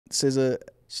SZA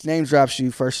name drops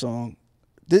you first song.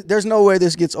 There's no way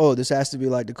this gets old. This has to be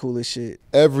like the coolest shit.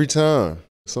 Every time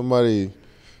somebody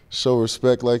show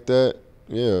respect like that,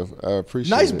 yeah, I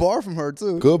appreciate it. Nice bar from her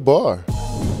too. Good bar.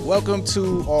 Welcome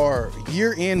to our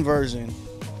year-end version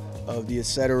of the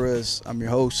ETCs. I'm your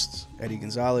host, Eddie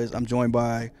Gonzalez. I'm joined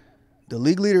by the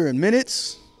league leader in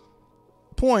minutes,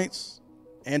 points,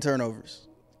 and turnovers,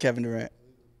 Kevin Durant.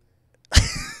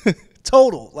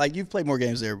 Total. Like, you've played more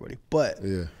games than everybody, but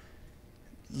Yeah,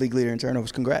 league leader in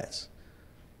turnovers. Congrats.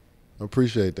 I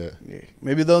appreciate that. Yeah.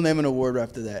 Maybe they'll name an award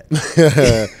after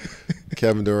that.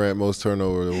 Kevin Durant most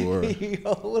turnover award.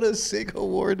 Yo, what a sick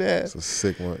award that. It's a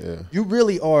sick one, yeah. You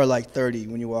really are like 30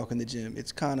 when you walk in the gym.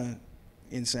 It's kind of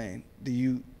insane.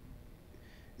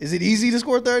 Is it easy to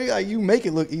score 30? Like, you make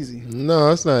it look easy.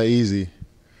 No, it's not easy.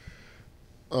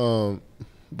 But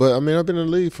I mean, I've been in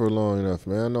the league for long enough,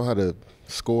 man. I know how to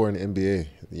score in the NBA.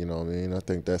 You know what I mean? I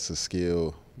think that's a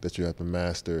skill that you have to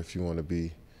master if you want to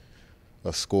be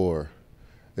a scorer,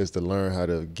 is to learn how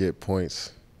to get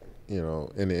points, you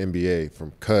know, in the NBA,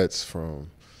 from cuts, from,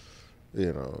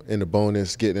 you know, in the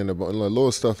bonus, getting in the bonus,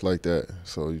 little stuff like that.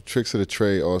 So tricks of the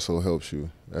trade also helps you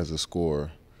as a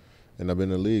scorer. And I've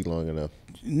been in the league long enough.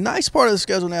 Nice part of the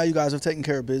schedule now. You guys have taken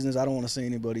care of business. I don't want to say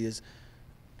anybody is,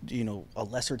 you know, a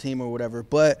lesser team or whatever,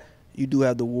 but you do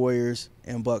have the Warriors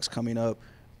and Bucks coming up.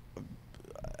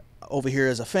 Over here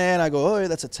as a fan, I go, oh,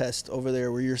 that's a test. Over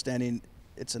there where you're standing,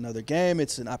 it's another game.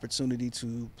 It's an opportunity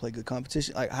to play good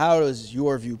competition. Like, how is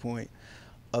your viewpoint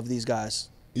of these guys,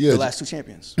 the last two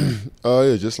champions? Oh,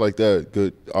 yeah, just like that.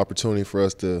 Good opportunity for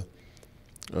us to,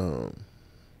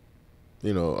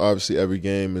 you know, obviously every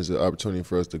game is an opportunity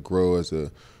for us to grow as a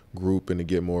group and to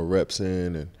get more reps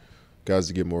in and guys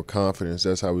to get more confidence.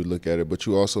 That's how we look at it. But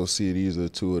you also see these are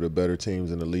two of the better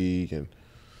teams in the league, and,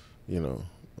 you know,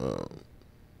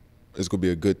 it's going to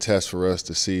be a good test for us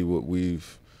to see what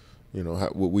we've, you know,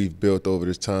 what we've built over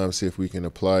this time, see if we can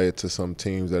apply it to some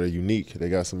teams that are unique. They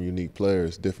got some unique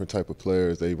players, different type of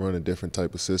players. They run a different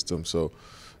type of system. So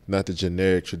not the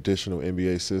generic, traditional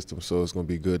NBA system. So it's going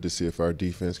to be good to see if our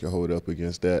defense can hold up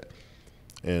against that.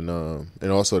 And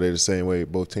also they're the same way.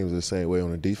 Both teams are the same way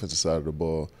on the defensive side of the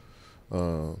ball.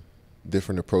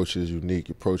 Different approaches, unique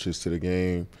approaches to the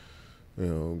game. You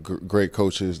know, great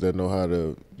coaches that know how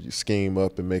to scheme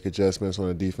up and make adjustments on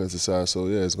the defensive side. So,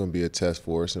 yeah, it's going to be a test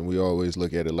for us, and we always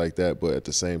look at it like that. But at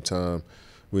the same time,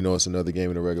 we know it's another game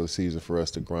in the regular season for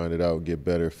us to grind it out, get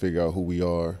better, figure out who we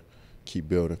are, keep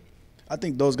building. I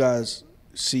think those guys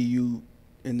see you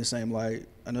in the same light.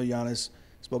 I know Giannis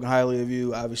spoken highly of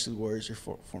you. Obviously, Warriors, your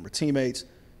former teammates,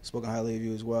 spoken highly of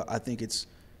you as well. I think it's,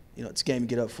 you know, it's a game to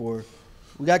get up for.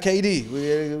 We got KD. We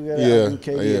got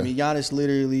KD. Yeah. I mean, Giannis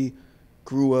literally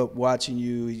grew up watching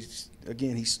you. He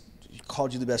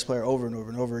called you the best player over and over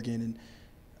and over again. And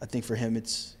I think for him,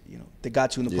 it's, you know, they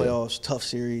got you in the playoffs, tough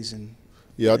series, and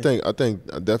I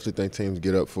definitely think teams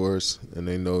get up for us, and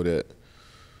they know that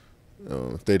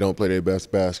if they don't play their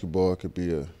best basketball, it could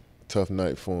be a tough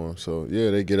night for them. So yeah,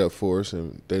 they get up for us,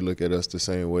 and they look at us the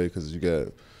same way, because you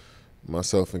got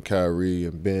myself and Kyrie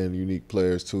and Ben, unique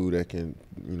players too that can,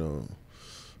 you know,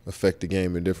 affect the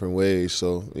game in different ways.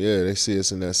 So, yeah, they see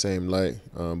us in that same light.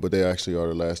 But they actually are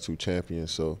the last two champions.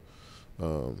 So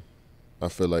I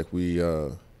feel like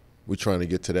we're trying to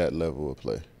get to that level of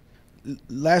play.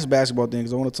 Last basketball thing,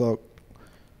 because I want to talk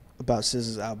about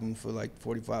SZA's album for like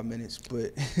 45 minutes.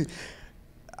 But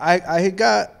I had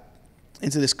got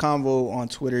into this convo on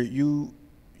Twitter. You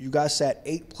guys sat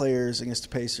 8 players against the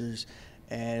Pacers,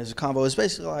 and it was a convo. It's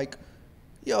basically like,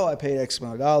 yo, I paid X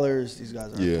amount of dollars. These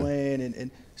guys aren't playing. And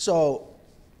so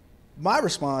my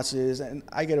response is, and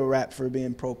I get a rap for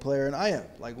being pro player, and I am.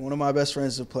 Like, one of my best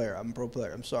friends is a player. I'm a pro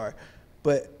player. I'm sorry.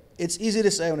 But it's easy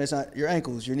to say when it's not your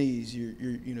ankles, your knees,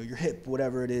 your hip,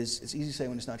 whatever it is. It's easy to say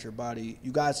when it's not your body.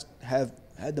 You guys have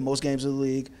had the most games of the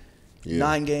league.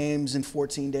 9 games in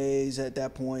 14 days at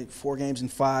that point, 4 games in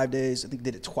 5 days. I think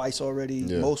did it twice already.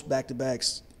 Most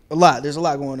back-to-backs. A lot. There's a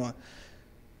lot going on.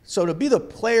 So to be the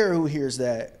player who hears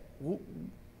that,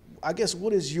 I guess,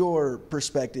 what is your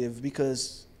perspective?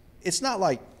 Because it's not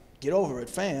like get over it,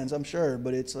 fans, I'm sure,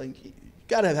 but it's like you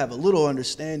got to have a little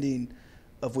understanding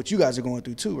of what you guys are going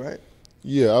through too, right?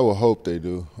 Yeah, I would hope they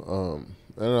do. And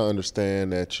I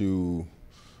understand that you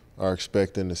are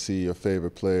expecting to see your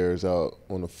favorite players out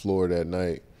on the floor that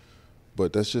night,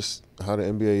 but that's just how the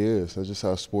NBA is. That's just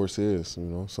how sports is. You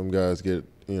know, some guys get,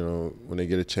 you know, when they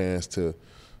get a chance to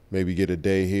maybe get a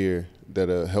day here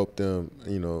that'll help them,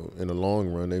 you know, in the long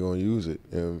run, they're going to use it.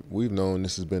 And we've known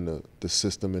this has been the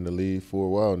system in the league for a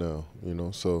while now, you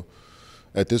know. So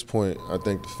at this point, I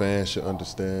think the fans should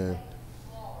understand.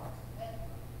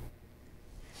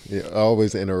 Yeah,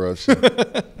 always an interruption.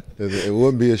 It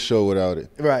wouldn't be a show without it.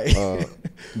 Right.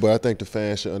 But I think the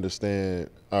fans should understand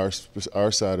our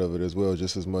side of it as well,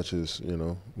 just as much as, you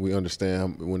know, we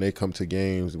understand when they come to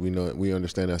games. We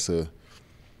understand that's a,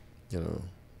 you know,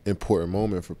 important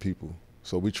moment for people.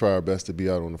 So we try our best to be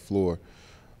out on the floor.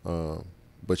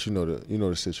 But you know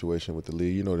the situation with the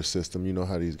league. You know the system. You know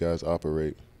how these guys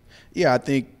operate. Yeah, I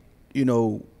think, you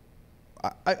know,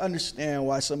 I understand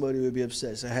why somebody would be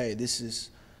upset. Say, hey, this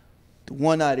is the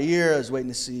one night a year. I was waiting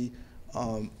to see.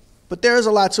 But there is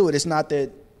a lot to it. It's not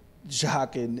that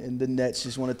Jock and the Nets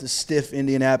just wanted to stiff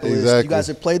Indianapolis. Exactly. You guys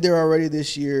have played there already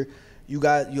this year. You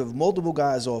have multiple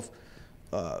guys off.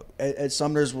 Ed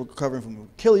Sumner's recovering from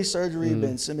Achilles surgery. Mm-hmm.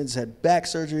 Ben Simmons had back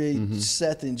surgery. Mm-hmm.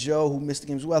 Seth and Joe, who missed the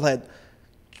games as well, had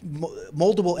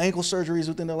multiple ankle surgeries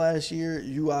within the last year.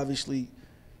 You obviously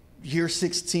year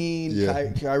 16,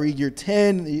 yeah. Kyrie year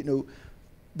 10. You know,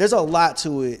 there's a lot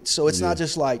to it. So it's not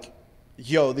just like,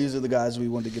 yo, these are the guys we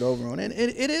want to get over on. And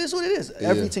it is what it is.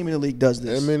 Every team in the league does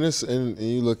this. I mean, and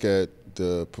you look at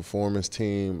the performance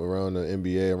team around the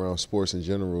NBA, around sports in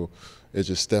general, it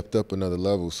just stepped up another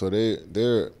level. So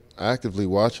they're actively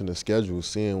watching the schedule,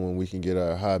 seeing when we can get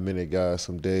our high-minute guys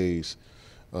some days,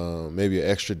 maybe an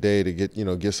extra day to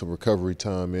get some recovery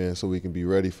time in so we can be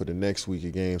ready for the next week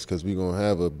of games, because we're going to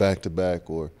have a back-to-back,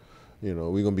 or, you know,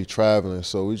 we're going to be traveling.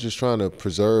 So we're just trying to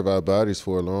preserve our bodies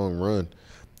for a long run.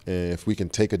 And if we can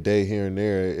take a day here and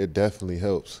there, it definitely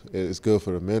helps. It's good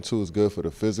for the mental. It's good for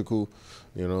the physical,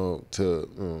 you know,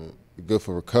 good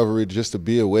for recovery, just to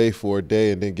be away for a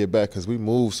day and then get back, because we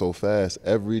move so fast.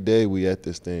 Every day we at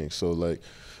this thing. So, like,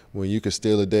 when you can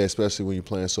steal a day, especially when you're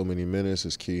playing so many minutes,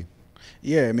 is key.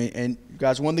 Yeah, I mean, and you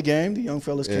guys won the game. The young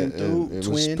fellas came through. It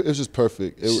was just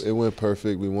perfect. It went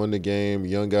perfect. We won the game.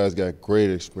 Young guys got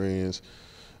great experience.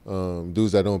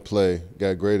 Dudes that don't play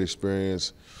got great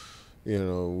experience. You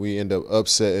know, we end up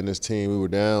upsetting this team. We were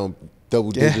down double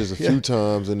digits a few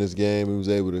times in this game. We was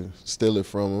able to steal it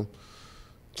from them,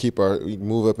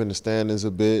 move up in the standings a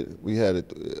bit.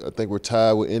 I think we're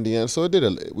tied with Indiana. So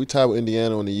we tied with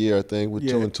Indiana on the year, I think, with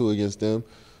 2-2 against them.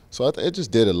 So it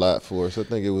just did a lot for us. I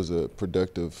think it was a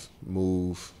productive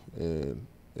move, and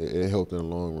it helped in the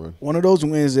long run. One of those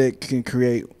wins that can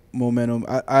create momentum.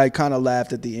 I kind of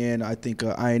laughed at the end. I think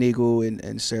Iron Eagle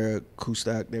and Sarah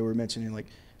Kustak, they were mentioning, like,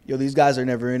 yo, these guys are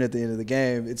never in at the end of the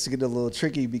game. It's getting a little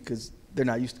tricky because they're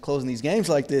not used to closing these games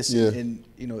like this. Yeah. And,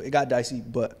 you know, it got dicey,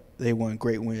 but they won.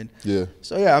 Great win. Yeah.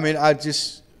 So, yeah, I mean,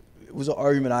 it was an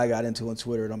argument I got into on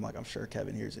Twitter, and I'm like, I'm sure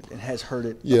Kevin hears it and has heard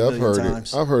it a million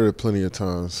times. I've heard it plenty of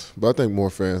times. But I think more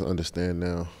fans understand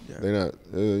now. Yeah. They're not,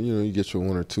 you know, you get your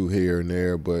one or two here and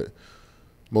there, but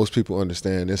most people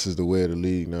understand this is the way of the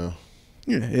league now.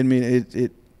 Yeah, I mean,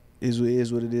 it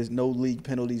is what it is. No league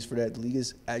penalties for that. The league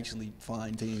has actually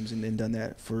fined teams and done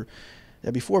that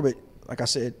before. But like I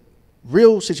said,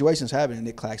 real situations happen.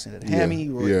 Nick Claxton had a hammy.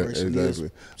 Exactly.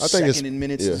 I think second in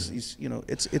minutes is you know,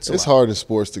 it's hard in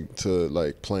sports to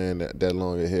like plan that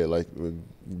long ahead. Like,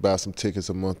 buy some tickets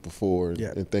a month before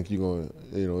and think you're going,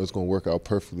 you know, it's going to work out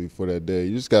perfectly for that day.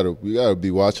 You just gotta be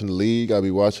watching the league. Gotta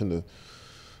be watching the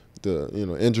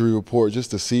injury report,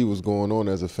 just to see what's going on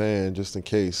as a fan, just in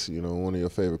case, you know, one of your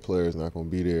favorite players is not going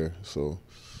to be there. So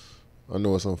I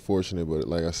know it's unfortunate, but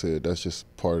like I said, that's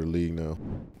just part of the league now.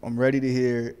 I'm ready to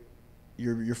hear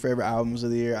your favorite albums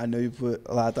of the year. I know you put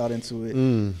a lot of thought into it.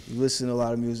 You listen to a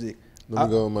lot of music. Let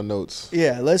me go with my notes.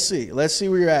 Yeah, let's see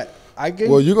where you're at.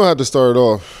 Well, you're going to have to start it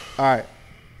off. All right.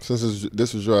 Since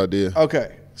this was your idea.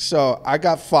 Okay. So I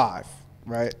got 5,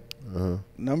 right? Uh-huh.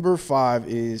 Number 5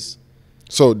 is...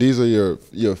 So these are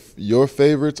your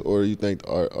favorites, or you think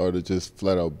are the just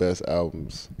flat out best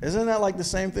albums? Isn't that like the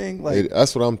same thing? Like,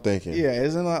 that's what I'm thinking. Yeah,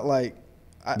 isn't that like?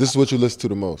 This is what you listen to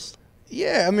the most.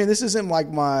 Yeah, I mean, this isn't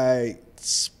like my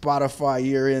Spotify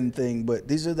year-end thing, but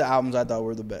these are the albums I thought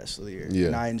were the best of the year,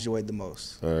 and I enjoyed the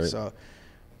most. All right. So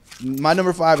my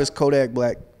number 5 is Kodak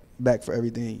Black, Back for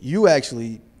Everything. You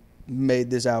actually made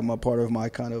this album a part of my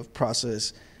kind of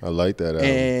process. I like that album.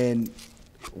 And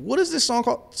what is this song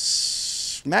called?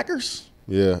 Smackers?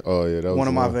 Yeah. Oh yeah. That was one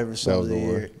of my favorite songs of the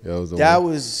year. That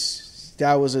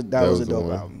was a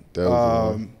dope album. That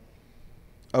was the one.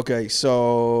 Okay,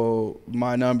 so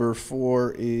my number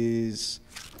 4 is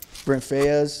Brent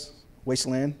Faiyaz,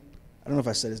 Wasteland. I don't know if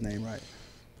I said his name right,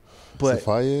 but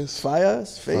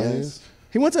Faiyaz.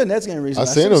 He went to a Nets game recently.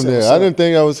 I seen him there. I didn't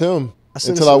think that was him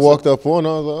until I walked up on. I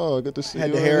was like, oh, good to see you.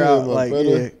 Had the hair out, like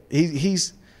he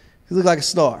looked like a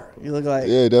star. He looked like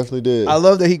he definitely did. I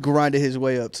love that he grinded his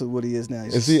way up to what he is now.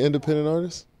 Is he an independent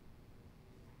artist?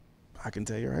 I can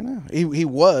tell you right now. He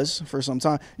was for some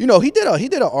time. You know, he did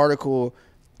an article.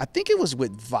 I think it was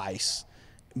with Vice,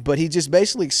 but he just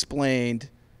basically explained,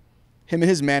 him and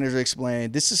his manager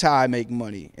explained, this is how I make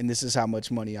money and this is how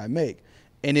much money I make.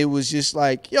 And it was just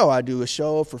like, yo, I do a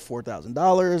show for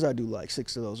 $4,000. I do like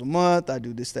 6 of those a month. I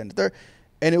do this, that, and the third.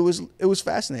 And it was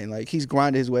fascinating. Like, he's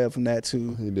grinded his way up from that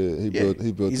too. He did.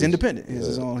 He built. He's independent. He has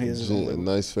his own. He has his own label.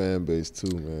 Nice fan base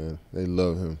too, man. They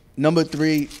love him. Number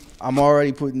 3, I'm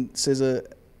already putting SZA,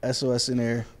 SOS in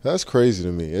there. That's crazy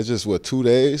to me. It's just what, 2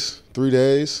 days, 3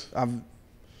 days.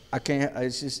 I can't.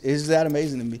 It's that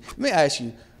amazing to me. Let me ask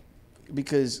you,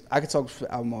 because I could talk for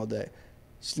the album all day.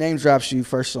 She name drops you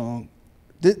first song.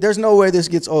 There's no way this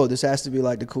gets old. This has to be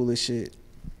like the coolest shit.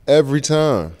 Every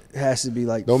time. It has to be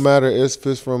like. No matter if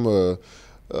it's from a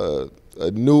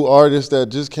new artist that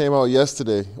just came out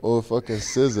yesterday or fucking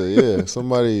SZA. Yeah,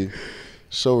 somebody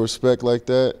show respect like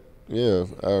that. Yeah,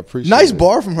 I appreciate it. Nice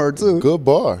bar from her too. Good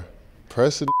bar.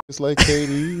 Pressing it's like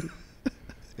KD.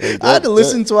 Like I had to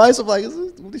listen twice. I'm like,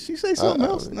 did she say something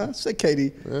else? No, she said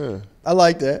KD. Yeah. I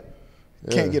like that.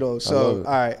 Yeah, Can't get old. So,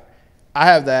 all right. I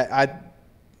have that.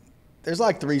 There's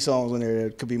like 3 songs on there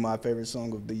that could be my favorite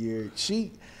song of the year.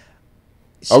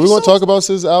 Are we going to talk about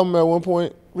SZA's album at one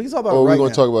point? We can talk about it right now. Or are we going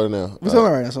to talk about it now? We're talking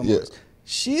about it right now. Yeah.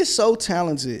 She is so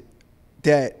talented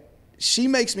that she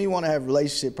makes me want to have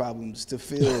relationship problems to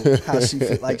feel how she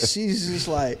feels. Like, she's just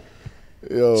like,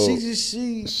 yo,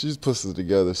 she's puts it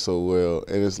together so well.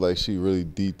 And it's like she really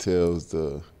details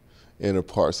the inner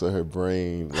parts of her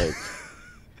brain. Like,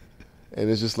 and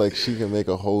it's just like she can make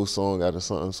a whole song out of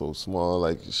something so small.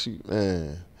 Like,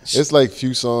 it's like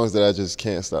few songs that I just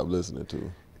can't stop listening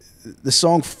to. The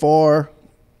song Far,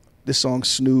 the song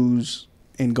Snooze,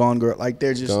 and Gone Girl. Like,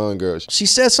 they're just. Gone Girl. She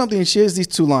says something, and she has these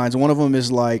 2 lines. One of them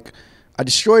is like, I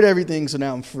destroyed everything, so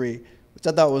now I'm free, which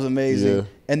I thought was amazing. Yeah.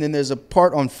 And then there's a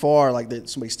part on Far, like, that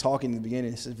somebody's talking in the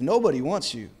beginning. It says, if nobody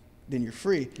wants you, then you're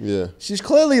free. Yeah. She's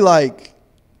clearly, like,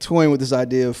 toying with this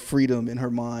idea of freedom in her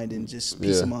mind and just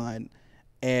peace of mind.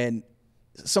 And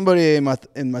somebody in my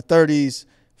 30s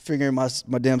figuring my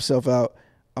damn self out,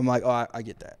 I'm like, oh, I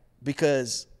get that.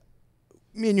 Because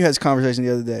me and you had this conversation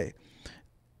the other day.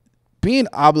 Being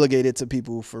obligated to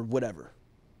people for whatever,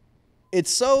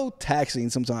 it's so taxing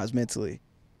sometimes mentally.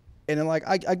 And then, like,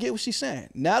 I get what she's saying.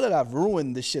 Now that I've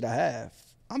ruined the shit I have,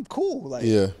 I'm cool. Like,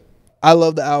 yeah. I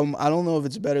love the album. I don't know if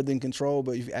it's better than Control,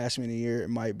 but if you ask me in a year, it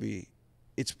might be.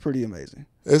 It's pretty amazing.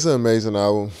 It's an amazing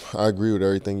album. I agree with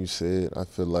everything you said. I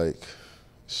feel like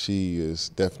she is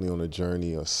definitely on a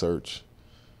journey, a search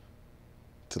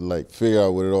to, like, figure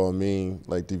out what it all means.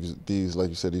 Like, these, like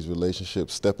you said, these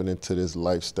relationships, stepping into this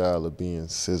lifestyle of being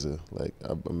SZA. Like,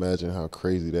 I imagine how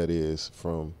crazy that is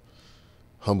from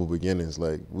humble beginnings.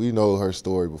 Like, we know her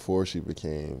story before she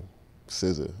became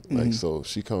SZA. Like, so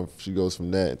she goes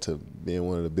from that to being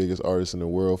one of the biggest artists in the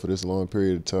world for this long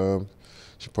period of time.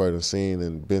 She probably done seen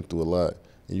and been through a lot,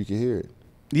 and you can hear it.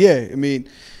 Yeah, I mean,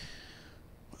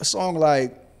 a song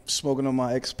like Smoking on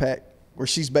My X-Pack, where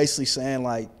she's basically saying,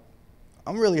 like,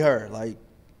 I'm really her. Like,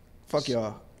 fuck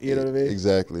y'all. You know what I mean?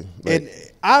 Exactly. Like, and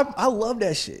I love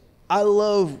that shit. I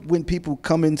love when people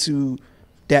come into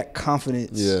that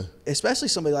confidence. Yeah. Especially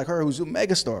somebody like her who's a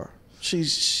megastar.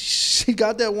 She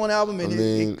got that one album and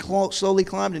it slowly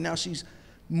climbed, and now she's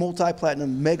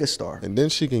multi-platinum megastar. And then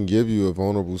she can give you a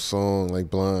vulnerable song like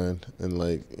Blind and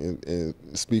like and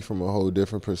speak from a whole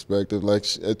different perspective. Like,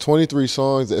 at 23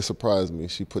 songs, that surprised me.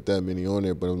 She put that many on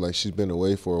there, but I'm like, she's been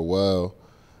away for a while,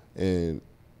 and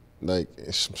like,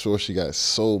 I'm sure she got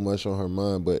so much on her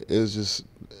mind, but it was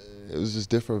just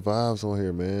different vibes on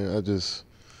here, man.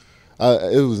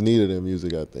 It was needed in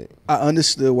music, I think. I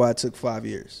understood why it took 5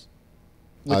 years,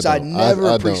 which I never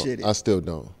appreciated. I still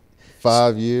don't.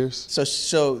 5 years.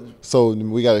 So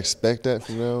we gotta expect that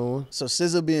from now on. So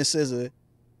SZA being SZA,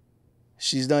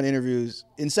 she's done interviews.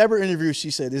 In separate interviews,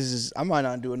 she said, I might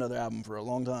not do another album for a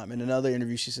long time. In another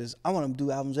interview, she says, I want to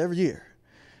do albums every year.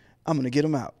 I'm gonna get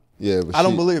them out. Yeah, but I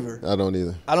don't believe her. I don't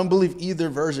either. I don't believe either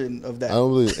version of that. I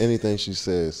don't believe anything she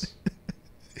says.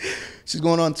 She's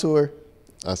going on tour.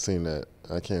 I seen that.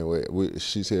 I can't wait.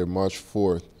 She's here March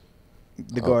 4th.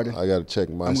 The Garden. I gotta check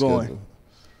my schedule. Going.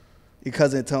 Your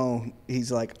cousin Tone,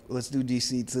 he's like, let's do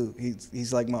DC too.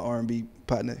 He's like my R&B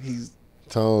partner.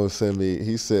 Tone sent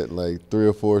like 3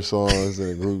 or 4 songs in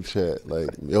a group chat. Like,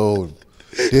 yo,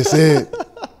 this it.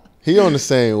 He on the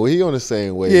same way.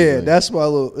 Yeah, man. that's my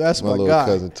little guy.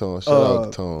 Cousin Tone. Shout out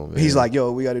to Tone, man. He's like,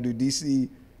 yo, we got to do DC.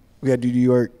 We got to do New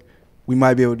York. We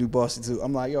might be able to do Boston too.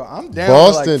 I'm like, yo, I'm down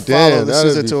Boston, to like follow the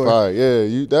SZA tour. Fire.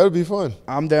 Yeah, that would be fun.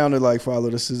 I'm down to like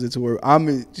follow the SZA tour.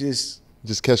 I'm just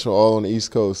catch them all on the East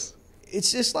Coast. It's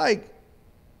just like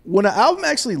when an album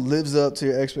actually lives up to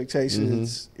your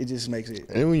expectations, it just makes it.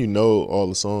 And when you know all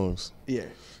the songs. Yeah.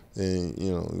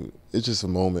 and it's just a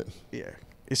moment. Yeah,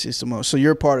 it's just a moment. So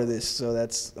you're a part of this, so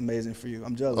that's amazing for you.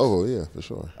 I'm jealous. Oh yeah, for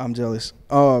sure. I'm jealous.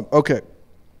 Okay,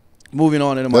 moving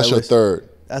on into my list. That's your third.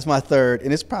 That's my third,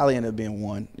 and it's probably ended up being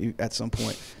one at some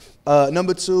point.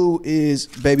 Number 2 is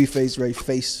Babyface Ray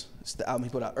Face. It's the album he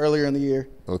put out earlier in the year.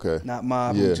 Okay. Not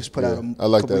Mob, who just put out a I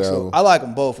like couple that weeks album. ago. I like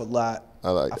them both a lot.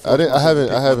 I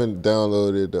haven't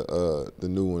downloaded the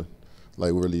new one,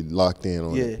 like really locked in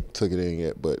on it. Took it in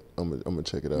yet, but I'm gonna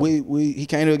check it out. He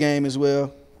came to a game as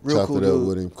well. Real Chopped cool it up dude.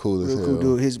 with him, cool as hell. Real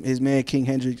cool dude. His man King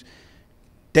Hendrix.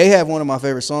 They have one of my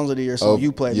favorite songs of the year.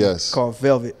 You played called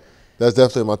Velvet. That's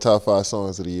definitely my top 5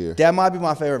 songs of the year. That might be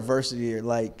my favorite verse of the year.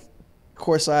 Like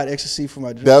Courtside Ecstasy for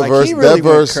My Dream. That like,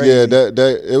 verse, yeah,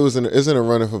 it's in a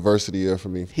running for verse of the year for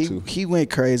me too. He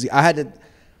went crazy. I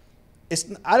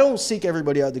don't seek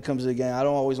everybody out that comes to the game. I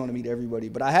don't always want to meet everybody,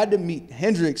 but I had to meet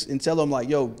Hendrix and tell him like,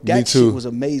 yo, that shit was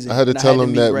amazing. I had to tell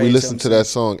him that we listened to that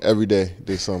song every day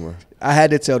this summer. I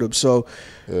had to tell them. So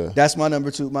that's my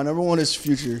number 2. My number 1 is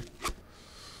Future.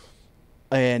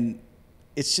 And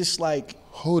it's just like,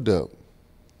 hold up.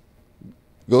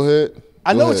 Go ahead.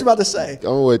 I know what you're about to say. I'm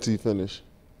gonna wait till you finish.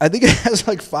 I think it has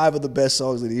like 5 of the best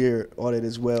songs of the year on it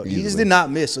as well. He just did not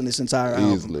miss on this entire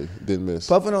album. Easily didn't miss.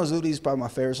 Puffin' on Zooty is probably my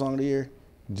favorite song of the year.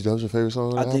 That was your favorite song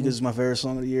of the album? I think it's my favorite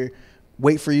song of the year.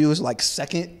 Wait For You is like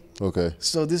second. Okay.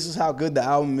 So this is how good the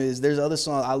album is. There's other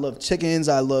songs. I love Chickens.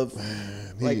 I love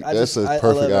that's a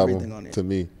perfect album on to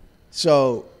me.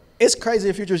 So it's crazy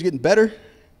if Future is getting better.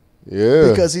 Yeah.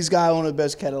 Because he's got one of the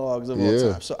best catalogs of all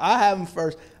time. So I have him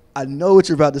first. I know what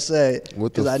you're about to say.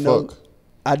 What the fuck?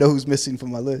 I know who's missing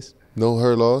from my list. No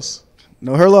Her Loss?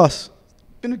 No Her Loss.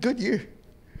 Been a good year.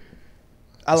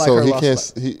 I like Her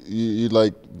Loss. So you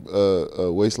like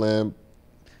Wasteland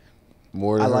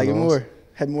more than I like Her it Loss? more.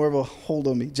 Had more of a hold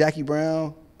on me. Jackie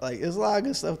Brown. Like, there's a lot of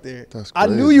good stuff there. That's I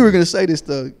crazy. knew you were going to say this,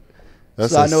 Doug.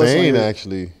 That's so insane,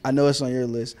 actually. I know it's on your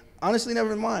list. Honestly,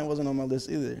 Never Mind wasn't on my list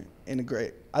either. In the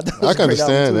great. I can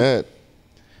understand that.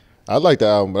 I like the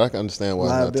album, but I can understand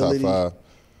why it's not top 5.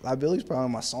 Liability's probably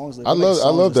my songs. I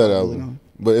love that album,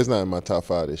 but it's not in my top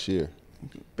 5 this year.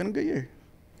 Been a good year.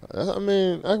 I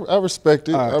mean, I respect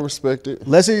it. Right. I respect it.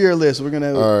 Let's hear your list. We're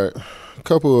gonna. All right, a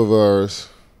couple of ours.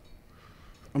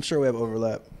 I'm sure we have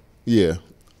overlap. Yeah,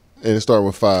 and it started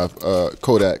with 5.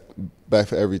 Kodak, Back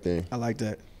for Everything. I like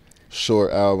that.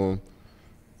 Short album.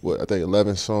 I think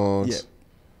 11 songs. Yeah.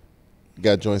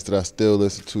 Got joints that I still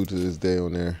listen to this day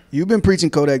on there. You've been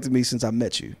preaching Kodak to me since I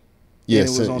met you. Yeah, and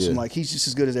it was on some like, he's just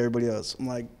as good as everybody else. I'm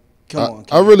like, come on.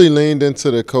 I really leaned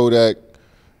into the Kodak,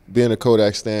 being a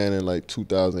Kodak stan in like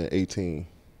 2018.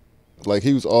 Like,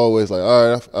 he was always like,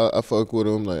 all right, I fuck with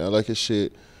him. Like, I like his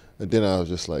shit. And then I was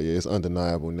just like, yeah, it's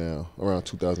undeniable now, around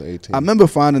 2018. I remember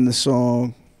finding the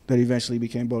song that eventually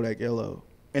became Bodak Yellow.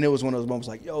 And it was one of those moments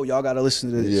like, yo, y'all got to listen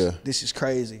to this. Yeah. This is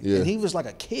crazy. Yeah. And he was like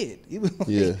a kid. He was like,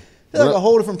 yeah. He's like a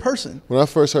whole different person. When I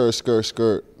first heard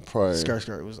Skirt, probably.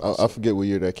 Skirt was awesome. I forget what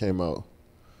year that came out.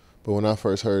 But when I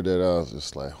first heard that, I was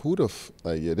just like,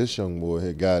 this young boy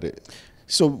had got it.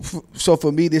 So for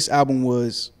me, this album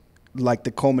was like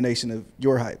the culmination of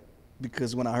your hype.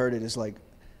 Because when I heard it, it's like,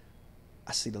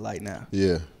 I see the light now.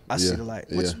 Yeah. I see the light.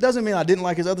 Which doesn't mean I didn't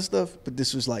like his other stuff, but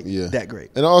this was like that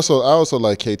great. And I also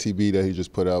like KTB that he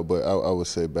just put out, but I would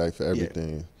say Back for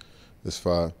Everything. It's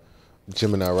 5.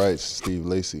 Gemini Rights, Steve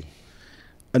Lacy.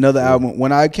 Another album.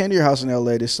 When I came to your house in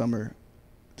LA this summer,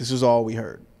 this was all we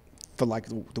heard for like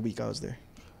the week I was there.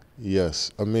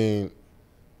 Yes. I mean,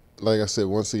 like I said,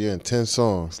 once again, 10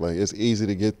 songs. Like, it's easy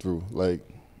to get through. Like,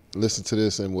 listen to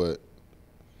this in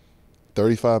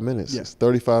 35 minutes. Yeah. It's a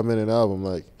 35-minute album.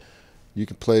 Like, you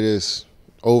can play this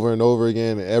over and over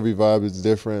again, and every vibe is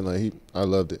different. Like, I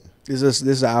loved it. This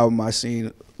is an album I seen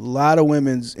a lot of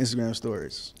women's Instagram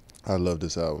stories. I love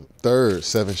this album. Third,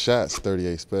 7 Shots,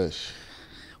 38 Special.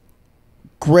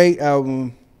 Great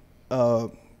album.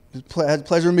 Had the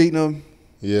pleasure of meeting him.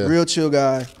 Yeah. Real chill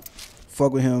guy.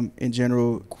 Fuck with him in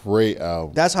general. Great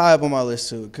album. That's high up on my list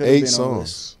too. 8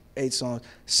 songs. 8 songs.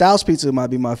 Sal's Pizza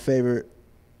might be my favorite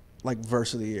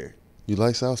verse of the year. You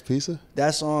like Sal's Pizza?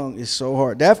 That song is so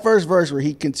hard. That first verse where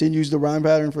he continues the rhyme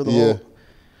pattern for the whole.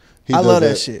 I love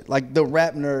that shit. Like, the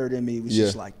rap nerd in me was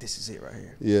just like, this is it right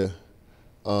here. Yeah.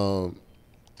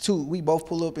 We both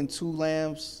pull up in 2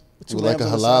 lambs. With like a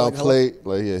halal plate.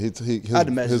 Like, yeah,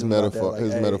 his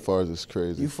metaphors is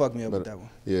crazy. You fucked me up with that one.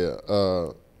 Yeah.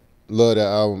 Love that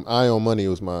album. Eye on Money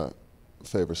was my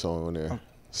favorite song on there.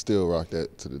 Still rock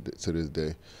that to this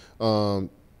day.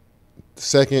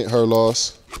 Second, Her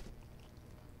Loss.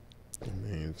 I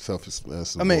mean,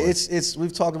 self-explanatory. I mean, it's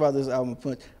we've talked about this album.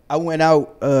 I went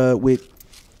out with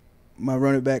my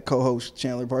running back co-host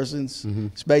Chandler Parsons.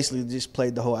 It's basically just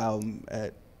played the whole album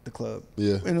at the club.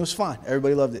 Yeah. And it was fine.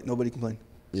 Everybody loved it. Nobody complained.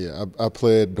 Yeah, I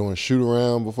played during shoot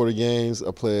around before the games.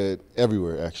 I played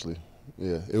everywhere actually.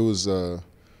 Yeah, it was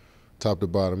top to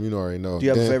bottom. You already know. Do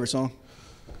you have a favorite song?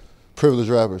 Privileged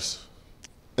Rappers.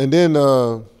 And then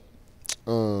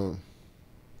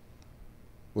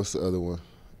what's the other one?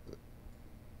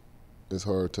 It's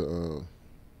hard to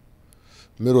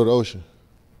Middle of the Ocean.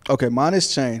 Okay, mine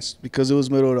has changed because it was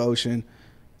Middle of the Ocean.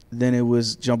 Then it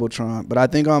was Jumbotron. But I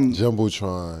think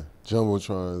Jumbotron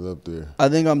is up there. I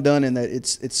think I'm done in that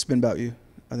it's Spin About You.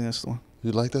 I think that's the one.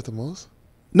 You like that the most?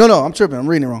 No, I'm tripping. I'm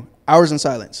reading it wrong. Hours in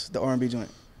Silence, the R&B joint.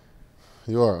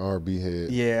 You are an R&B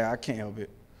head. Yeah, I can't help it.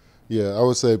 Yeah, I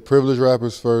would say Privileged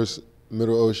Rappers first,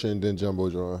 Middle Ocean, then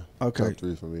Jumbotron. Okay. Top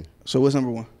 3 for me. So what's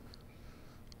number 1?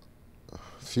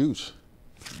 Fuge.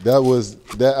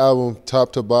 That album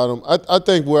top to bottom. I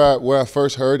think where I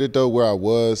first heard it though, where I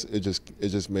was, it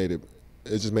just made it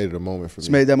a moment for me. It's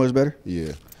made it that much better?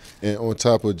 Yeah. And on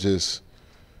top of just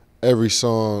every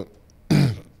song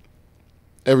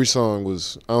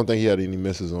was, I don't think he had any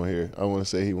misses on here. I want to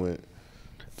say he went.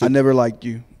 I Never Liked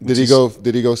You. Did he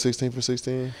go 16 for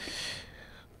 16?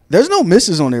 There's no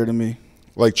misses on there to me.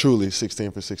 Like truly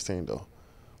 16 for 16 though.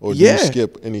 Or do Yeah. you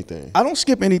skip anything? I don't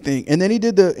skip anything. And then he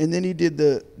did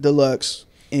the deluxe,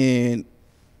 and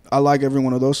I like every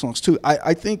one of those songs too.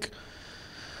 I think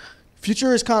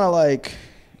Future is kind of like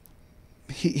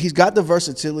he's got the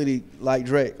versatility like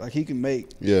Drake. Like he can make.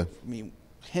 Yeah. I mean,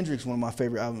 Hendrix one of my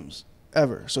favorite albums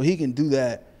ever. So he can do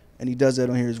that, and he does that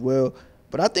on here as well.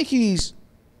 But I think he's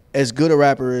as good a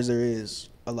rapper as there is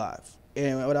alive.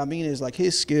 And what I mean is like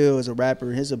his skill as a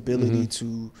rapper, his ability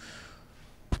to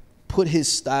put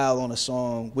his style on a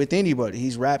song with anybody.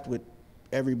 He's rapped with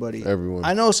everybody. Everyone.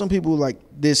 I know some people like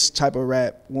this type of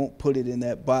rap won't put it in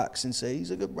that box and say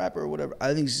he's a good rapper or whatever.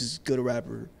 I think he's as good a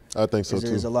rapper I think so as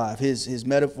there is too. alive. His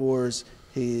metaphors,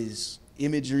 his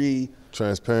imagery.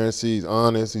 Transparency, he's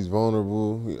honest, he's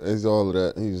vulnerable, he's all of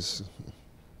that. He's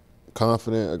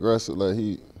confident, aggressive. Like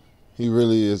he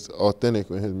really is authentic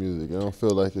with his music. I don't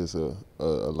feel like it's a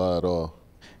lie at all.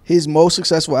 His most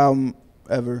successful album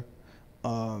ever.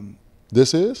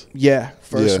 This is? Yeah,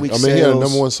 first week I mean, sales. he had a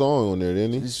number 1 song on there,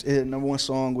 didn't he? He had a number 1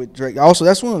 song with Drake. Also,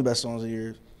 that's one of the best songs of the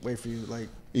year. Wait for you, like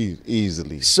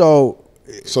Easily. so.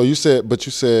 You said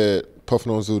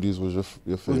Puffin' on Zooties was your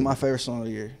It was favorite. my favorite song of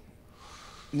the year.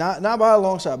 Not by a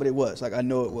long shot, but it was. Like I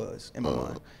know it was in my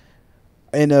mind.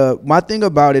 And my thing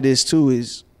about it is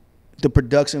the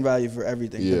production value for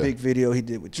everything. Yeah. The big video he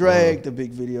did with Drake, the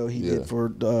big video he did for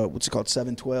what's it called,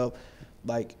 712.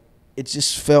 Like it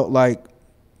just felt like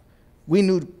we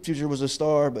knew Future was a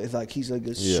star, but it's like he's like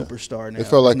a superstar now. It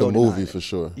felt like There's a no movie denying for it.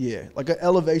 sure. Yeah, like an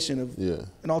elevation of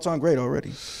an all-time great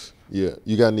already. Yeah.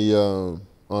 You got any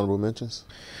honorable mentions?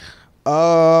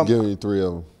 Give me 3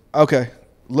 of them. Okay,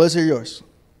 let's hear yours.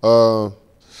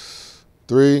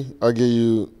 3, I'll give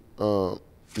you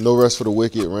No Rest for the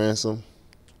Wicked, Ransom.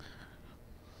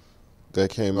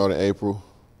 That came out in April.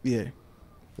 Yeah.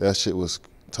 That shit was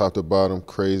top to bottom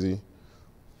crazy.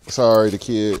 Sorry, the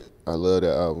Kid. I love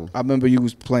that album. I remember you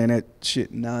was playing that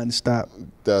shit nonstop.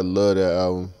 I love that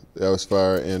album. That was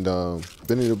fire. And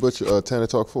Benny the Butcher, Tana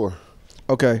Talk 4.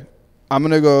 Okay, I'm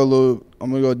gonna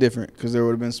go different because there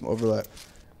would have been some overlap.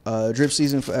 Drip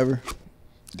Season Forever.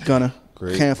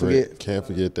 Great. Can't forget. Can't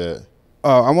forget that.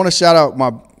 I want to shout out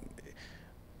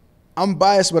I'm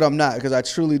biased, but I'm not because I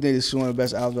truly think it's one of the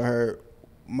best albums I heard.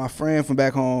 My friend from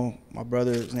back home, my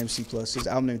brother, his name is C+. His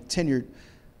album named Tenured.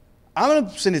 I'm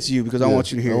gonna send it to you because I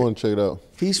want you to hear it. I want to check it out.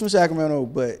 He's from Sacramento,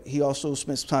 but he also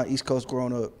spent some time East Coast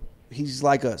growing up. He's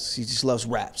like us. He just loves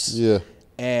raps. Yeah.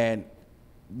 And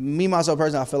me, myself,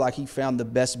 personally, I feel like he found the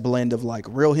best blend of like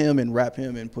real him and rap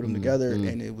him and put them together.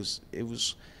 And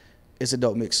it's a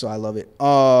dope mix, so I love it.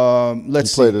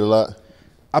 Let's see. You played it a lot?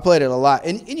 I played it a lot.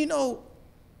 And you know,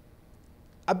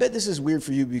 I bet this is weird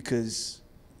for you because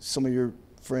some of your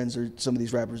friends are some of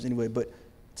these rappers anyway, but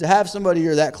to have somebody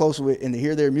you're that close with and to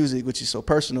hear their music, which is so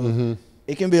personal,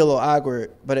 it can be a little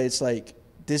awkward, but it's like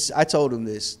this. I told him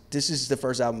this is the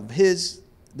first album of his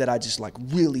that I just like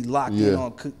really locked in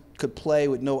on, could play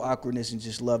with no awkwardness and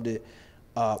just loved it.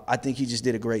 I think he just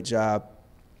did a great job.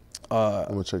 I'm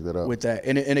gonna check that out with that.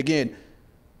 And again,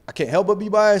 I can't help but be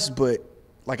biased, but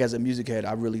like as a music head,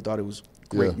 I really thought it was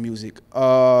great music.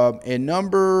 And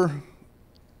number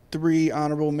 3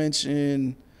 honorable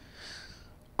mention,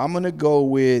 I'm gonna go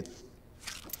with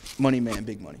Money Man,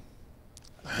 Big Money.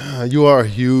 You are a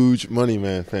huge Money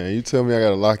Man fan. You tell me I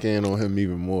gotta lock in on him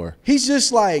even more. He's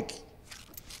just like,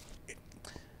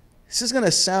 this is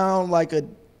gonna sound like a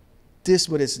diss,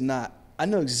 but it's not. I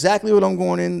know exactly what I'm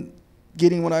going in,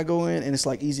 getting when I go in, and it's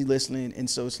like easy listening. And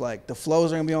so it's like the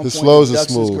flows are gonna be on His point. flows The are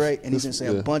production is smooth. great, and he's gonna say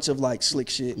a bunch of like slick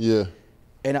shit. Yeah.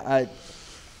 And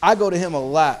I go to him a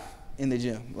lot in the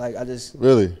gym. Like I just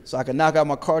Really? so I can knock out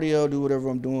my cardio, do whatever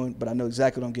I'm doing, but I know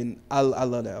exactly what I'm getting. I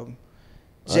love that album.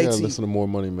 I gotta listen to more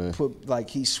Money Man.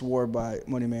 He swore by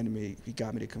Money Man to me. He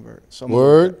got me to convert. So I'm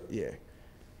Word? Yeah.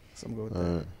 So I'm going with All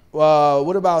that. right. Well,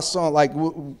 what about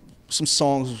some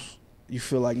songs you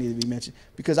feel like need to be mentioned?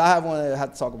 Because I have one that I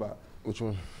have to talk about. Which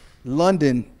one?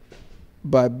 London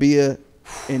by Bia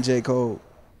and J. Cole.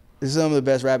 This is some of the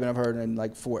best rapping I've heard in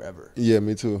like forever. Yeah,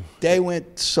 me too. They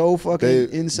went so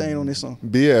fucking insane on this song.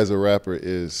 Bia as a rapper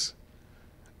is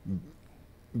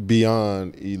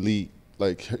beyond elite.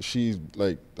 Like she's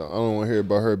like, I don't want to hear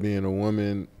about her being a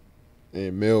woman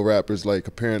and male rappers like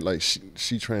comparing, like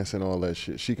she transcends all that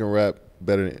shit. She can rap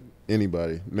better than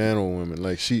anybody, man or woman.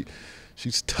 Like she's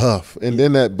tough. And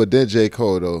then J.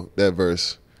 Cole though, that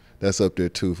verse, that's up there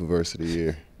too for verse of the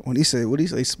year. When he said, what he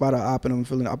say, spot a op and I'm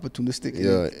feeling opportunistic.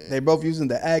 Yeah. They both using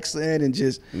the accent and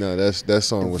just. No, that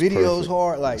song was video's perfect.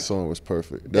 hard. Like that song was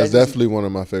perfect. That's definitely one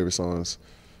of my favorite songs.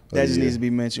 That just needs to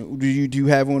be mentioned. Do you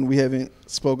have one we haven't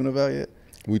spoken about yet?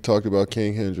 We talked about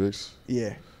King Hendrix.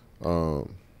 Yeah.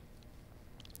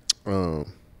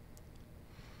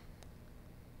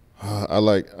 I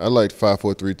like 5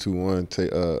 4 3 2 1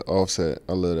 Offset.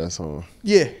 I love that song.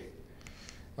 Yeah.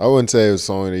 I wouldn't say it was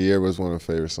song of the year, but it's one of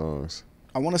my favorite songs.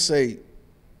 I want to say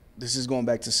this is going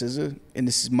back to SZA, and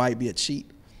this might be a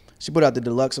cheat. She put out the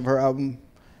deluxe of her album,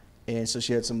 and so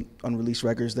she had some unreleased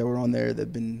records that were on there that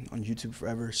have been on YouTube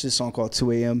forever. She's a song called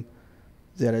 2 a.m.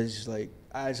 that is just like,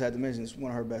 I just had to mention it's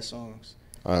one of her best songs.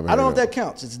 I don't know if that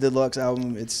counts. It's a deluxe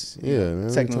album. It's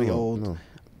technically old. No.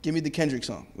 Give me the Kendrick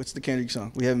song. What's the Kendrick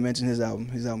song? We haven't mentioned his album.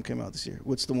 His album came out this year.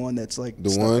 What's the one that's like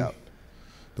stuck out?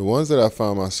 The ones that I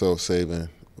found myself saving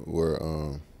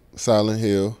were Silent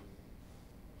Hill,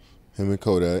 him and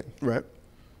Kodak. Right.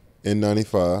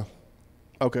 N95.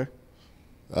 Okay.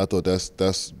 I thought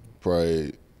that's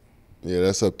probably,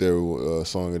 that's up there with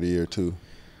song of the year too.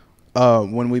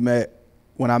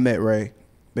 When I met Ray,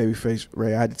 Babyface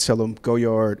Ray, I had to tell him Go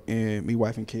Yard and Me,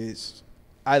 Wife and Kids.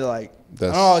 I don't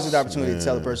always get the opportunity to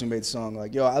tell the person who made the song,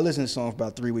 like, yo, I listened to the song for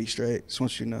about 3 weeks straight. Just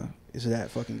want you to know, it's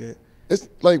that fucking good. It's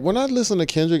like when I listen to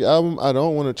Kendrick album, I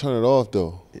don't want to turn it off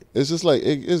though. It's just like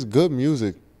it's good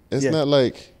music. It's not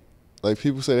like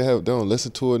people say they don't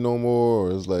listen to it no more,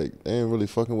 or it's like they ain't really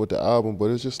fucking with the album.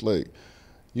 But it's just like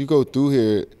you go through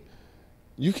here,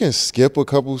 you can skip a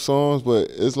couple songs, but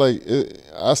it's like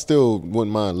I still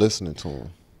wouldn't mind listening to them.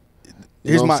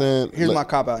 Here's my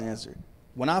cop out answer.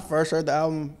 When I first heard the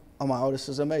album, I'm like, oh, this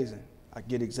is amazing. I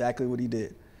get exactly what he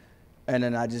did, and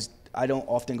then I don't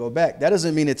often go back. That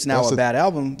doesn't mean it's now a bad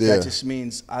album. Yeah. That just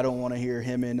means I don't want to hear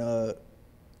him and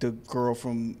the girl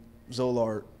from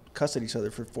Zolar cuss at each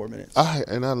other for 4 minutes. I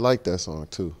like that song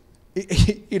too.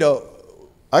 You know,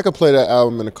 I could play that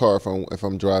album in the car if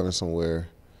I'm driving somewhere,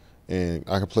 and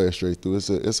I can play it straight through.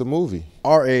 It's a movie.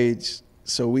 Our age,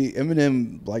 so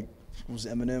Eminem was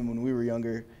Eminem when we were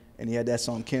younger, and he had that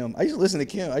song Kim. I used to listen to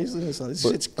Kim. I used to listen to this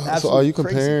shit's absolutely So are you crazy.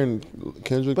 comparing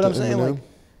Kendrick to Eminem? But I'm saying like,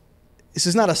 this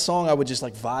is not a song I would just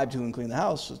like vibe to and clean the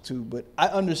house to, but I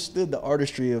understood the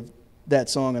artistry of that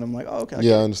song, and I'm like, oh, okay.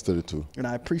 I understood it too. And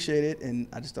I appreciate it, and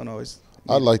I just don't always.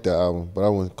 I like that album, but I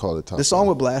wouldn't call it top. The song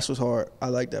with Blast was hard. I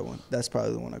like that one. That's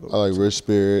probably the one I go with. I like Rich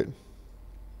Spirit.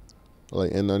 I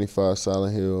like N95,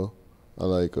 Silent Hill. I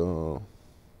like. You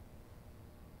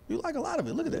like a lot of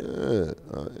it. Look at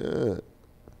that.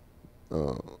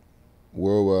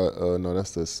 Worldwide. No,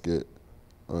 that's the skit.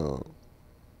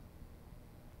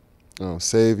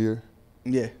 Savior.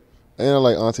 Yeah. And I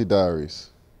like Auntie Diaries.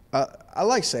 I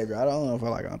like Savior. I don't know if I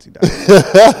like Auntie Diaries.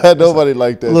 Nobody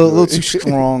liked that. A little too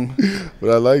strong. But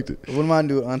I liked it. Wouldn't mind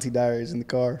doing Auntie Diaries in the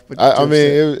car. I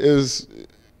mean, it was.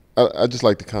 I just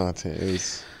like the content. It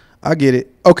was. I get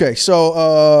it. Okay,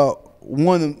 so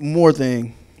one more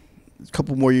thing, a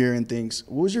couple more year-end things.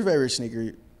 What was your favorite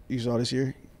sneaker you saw this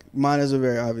year? Mine is a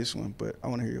very obvious one, but I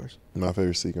want to hear yours. My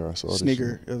favorite sneaker I saw this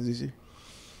year. Of this year.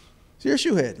 So you're a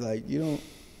shoe head. Like you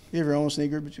have your own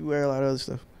sneaker, but you wear a lot of other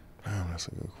stuff. Damn, that's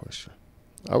a good question.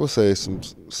 I would say some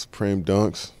Supreme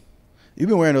Dunks. You've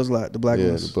been wearing those a lot, the black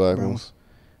ones. Yeah, the black ones.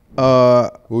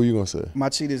 What were you gonna say? My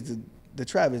cheat is the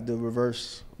Travis, the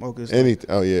reverse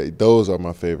mochas. Those are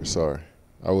my favorite. Sorry,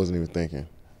 I wasn't even thinking.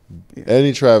 Yeah.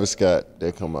 Any Travis Scott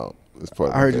that come out is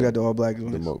part. I heard you got the all black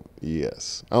ones.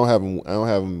 Yes, I don't have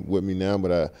them with me now,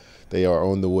 but they are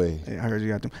on the way. Yeah, I heard you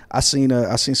got them. I seen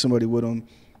somebody with them,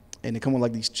 and they come with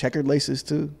like these checkered laces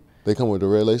too. They come with the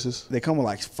red laces? They come with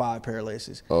like 5 pair of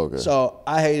laces. Oh, okay. So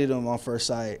I hated them on first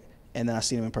sight, And then I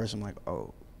seen them in person. I'm like,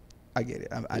 oh, I get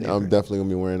it. I'm definitely gonna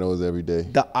be wearing those every day.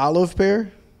 The olive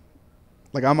pair,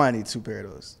 like I might need 2 pair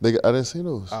of those. I didn't see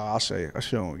those. Oh, I'll show you. I'll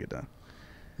show you when we get done.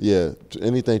 Yeah,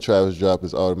 anything Travis drop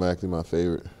is automatically my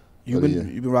favorite. You've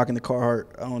been rocking the Carhartt.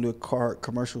 I don't do a Carhartt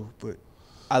commercial, but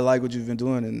I like what you've been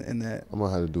doing in that. I'm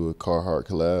gonna have to do a Carhartt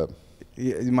collab.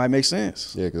 Yeah, it might make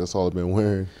sense. Yeah, because that's all I've been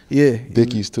wearing. Yeah,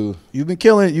 Dickies too. You've been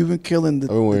killing. You've been killing the. I've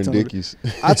been wearing Dickies.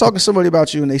 I talked to somebody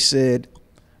about you, and they said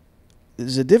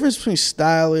there's a difference between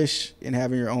stylish and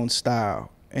having your own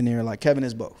style. And they're like, Kevin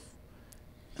is both.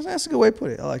 That's a good way to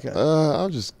put it. I like that.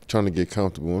 I'm just trying to get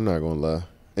comfortable. I'm not gonna lie,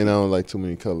 and I don't like too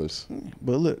many colors.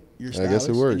 But look, you're stylish. I guess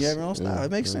it works. And you have your own style. Yeah,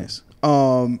 it makes yeah.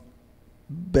 sense.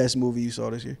 Best movie you saw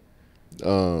this year?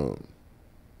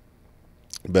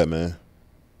 Batman.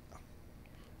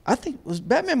 I think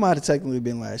Batman might have technically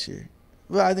been last year.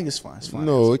 Well, I think it's fine. It's fine.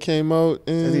 No, it came out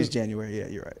in. I think it's January. Yeah,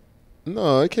 you're right.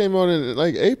 No, it came out in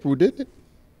like April, didn't it?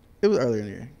 It was earlier in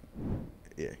the year.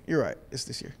 Yeah, you're right. It's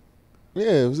this year.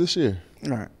 Yeah, it was this year. All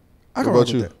right. What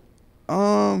about you?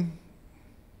 That.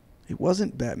 It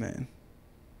wasn't Batman.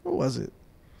 What was it?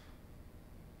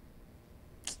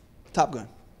 Top Gun.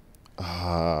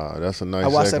 Ah, that's a nice. I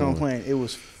watched that second on one. plane. It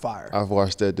was fire. I've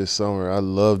watched that this summer. I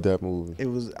love that movie.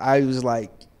 I was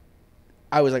like,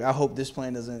 I hope this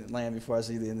plane doesn't land before I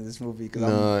see the end of this movie because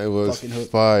It was fucking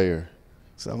hooked. fire.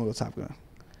 So I'm gonna go Top Gun.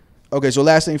 Okay, so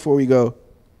last thing before we go,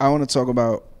 I want to talk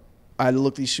about. I had to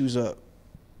look these shoes up.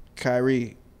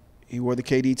 Kyrie, he wore the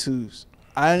KD2s.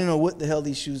 I didn't know what the hell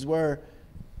these shoes were.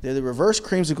 They're the reverse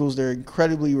creamsicles. They're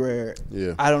incredibly rare.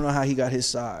 Yeah. I don't know how he got his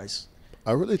size.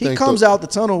 I really He think comes out the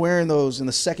tunnel wearing those in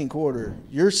the second quarter.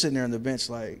 You're sitting there on the bench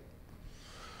like.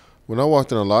 When I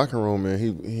walked in the locker room, man,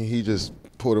 he just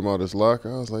pulled them out of his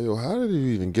locker. I was like, yo, how did you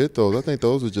even get those? I think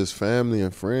those were just family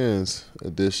and friends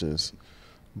editions.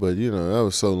 But, you know, that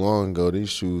was so long ago. These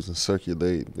shoes and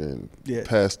circulate and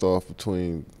passed off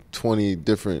between 20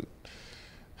 different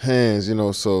hands, you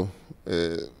know. So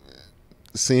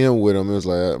seeing him with them, it was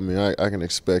like, I mean, I can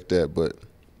expect that. But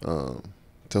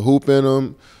to hoop in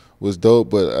them was dope.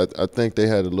 But I think they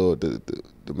had a little,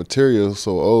 the material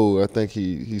so old. I think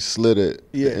he slid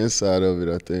it, the inside of it,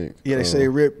 I think. Yeah, they say it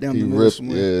ripped down the middle.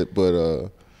 Yeah, but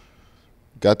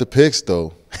got the picks,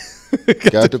 though.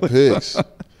 got the picks.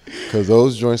 Because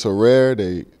those joints are rare.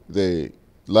 They a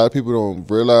lot of people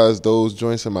don't realize those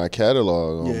joints in my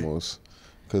catalog almost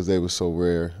because they were so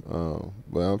rare.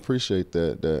 But I appreciate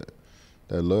that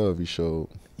love he showed.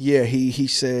 Yeah, he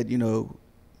said, you know,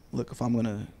 look, if I'm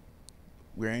gonna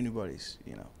wear anybody's,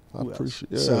 you know, I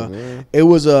appreciate. Yeah, so man. it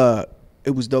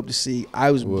was dope to see.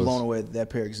 I was blown away that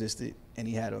pair existed, and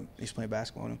he had them. He's playing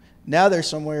basketball in them. Now they're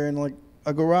somewhere in like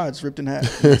a garage ripped in half.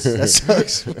 That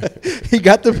sucks. He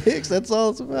got the picks. That's all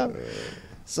it's about.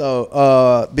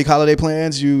 So, big holiday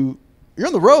plans. You're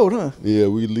on the road, huh? Yeah,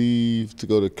 we leave to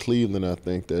go to Cleveland, I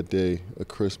think, that day of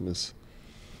Christmas.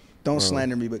 Don't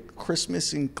slander me, but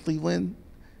Christmas in Cleveland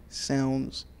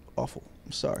sounds awful.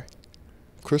 I'm sorry.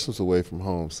 Christmas away from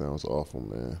home sounds awful,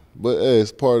 man. But hey,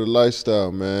 it's part of the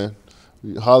lifestyle, man.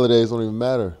 Holidays don't even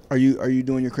matter. Are you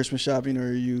doing your Christmas shopping, or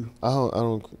are you? I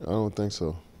don't think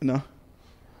so. No.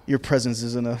 Your presence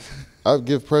is enough. I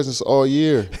give presents all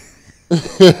year. What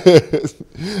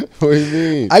do you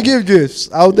mean? I give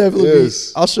gifts. I'll definitely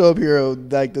I'll show up here on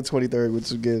like the 23rd with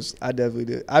some gifts. I definitely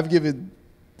do. I've given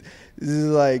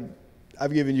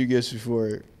you gifts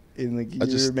before, and like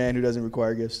you're a man who doesn't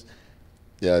require gifts.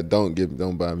 Yeah,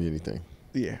 don't buy me anything.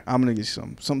 Yeah, I'm gonna get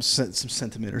you some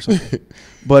sentiment or something.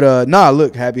 But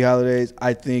look, happy holidays.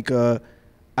 I think I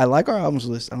like our albums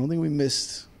list. I don't think we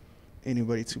missed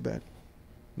anybody too bad.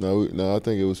 No, I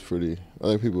think it was pretty. I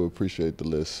think people appreciate the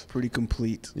list. Pretty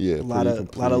complete. Yeah, a lot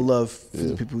of love for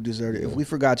the people who deserve it. Yeah. If we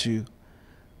forgot you,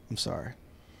 I'm sorry.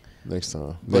 Next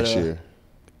time, next year.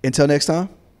 Until next time,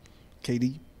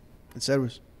 KD, etc.